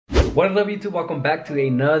What is up, YouTube? Welcome back to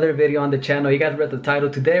another video on the channel. You guys read the title.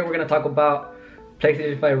 Today we're going to talk about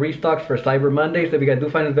PlayStation 5 restocks for Cyber Monday. So if you guys do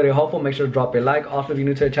find this video helpful, make sure to drop a like. Also, if you're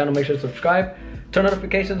new to the channel, make sure to subscribe, turn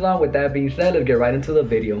notifications on. With that being said, let's get right into the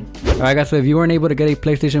video. Alright guys, so if you weren't able to get a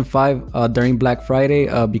PlayStation 5 during Black Friday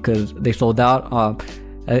because they sold out,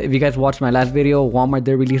 if you guys watched my last video, Walmart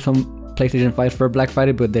did release some PlayStation 5s for Black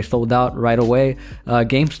Friday, but they sold out right away.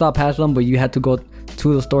 GameStop has them, but you had to go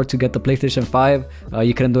to the store to get the PlayStation 5.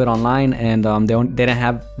 You couldn't do it online, and they didn't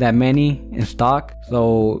have that many in stock.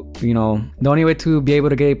 So, you know, the only way to be able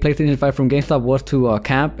to get a PlayStation 5 from GameStop was to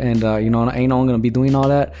camp, and you know, ain't no one gonna be doing all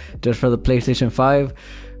that just for the PlayStation 5.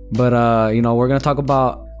 But you know, we're gonna talk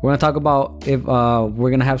about if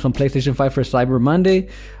we're gonna have some PlayStation 5 for Cyber Monday.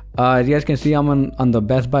 As you guys can see, I'm on the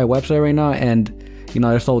Best Buy website right now, and you know,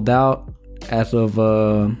 they're sold out as of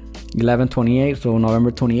 11/28, so November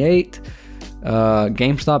 28th.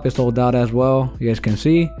 GameStop is sold out as well, you guys can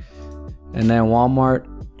see, and then Walmart,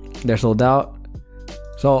 they're sold out.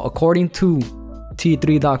 So according to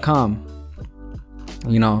T3.com,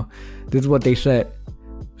 you know, this is what they said.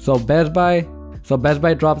 So Best Buy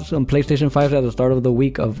dropped some PlayStation 5s at the start of the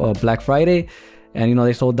week of Black Friday, and you know,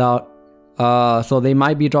 they sold out. So they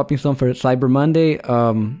might be dropping some for Cyber Monday.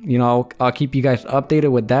 You know, I'll keep you guys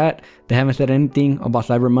updated with that. They haven't said anything about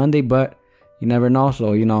Cyber Monday, but you never know.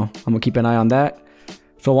 So, you know, I'm gonna keep an eye on that.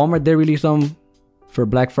 So Walmart did release some for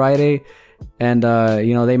Black Friday, and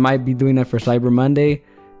you know, they might be doing it for Cyber Monday.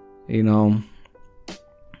 You know,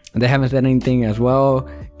 they haven't said anything as well.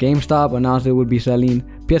 GameStop announced it would be selling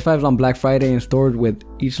PS5s on Black Friday in stores, with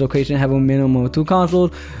each location having a minimum of 2 consoles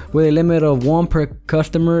with a limit of 1 per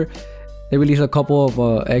customer. They released a couple of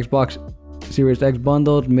Xbox Series X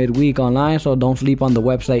bundles midweek online, so don't sleep on the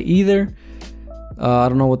website either. I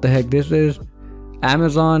don't know what the heck this is.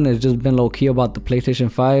 Amazon has just been low-key about the PlayStation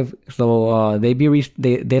 5, so they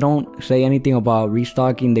don't say anything about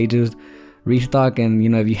restocking. They just restock, and you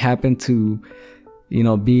know, if you happen to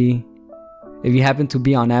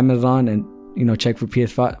be on Amazon and you know, check for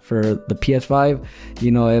PS5 for the PS5,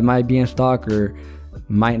 you know, it might be in stock or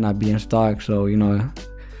might not be in stock. So, you know,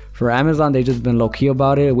 for Amazon, they just been low-key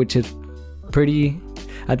about it, which is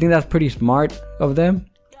I think that's pretty smart of them.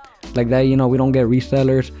 Like that, you know, we don't get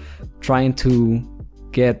resellers trying to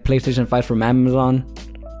get PlayStation 5 from Amazon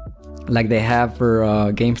like they have for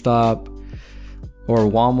GameStop or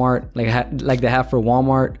Walmart, like they have for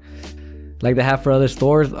Walmart, like they have for other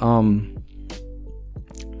stores.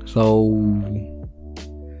 So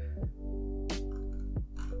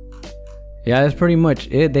yeah, that's pretty much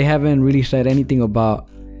it. They haven't really said anything about,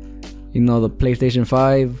 you know, the PlayStation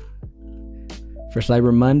 5 for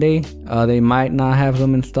Cyber Monday. They might not have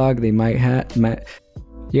them in stock. They might have.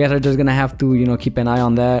 You guys are just gonna have to, you know, keep an eye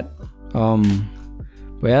on that.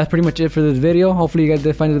 But yeah, that's pretty much it for this video. Hopefully you guys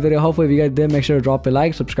did find this video helpful. If you guys did, make sure to drop a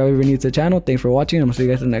like, subscribe if you're new to the channel. Thanks for watching, and I'm gonna see you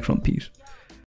guys in the next one. Peace.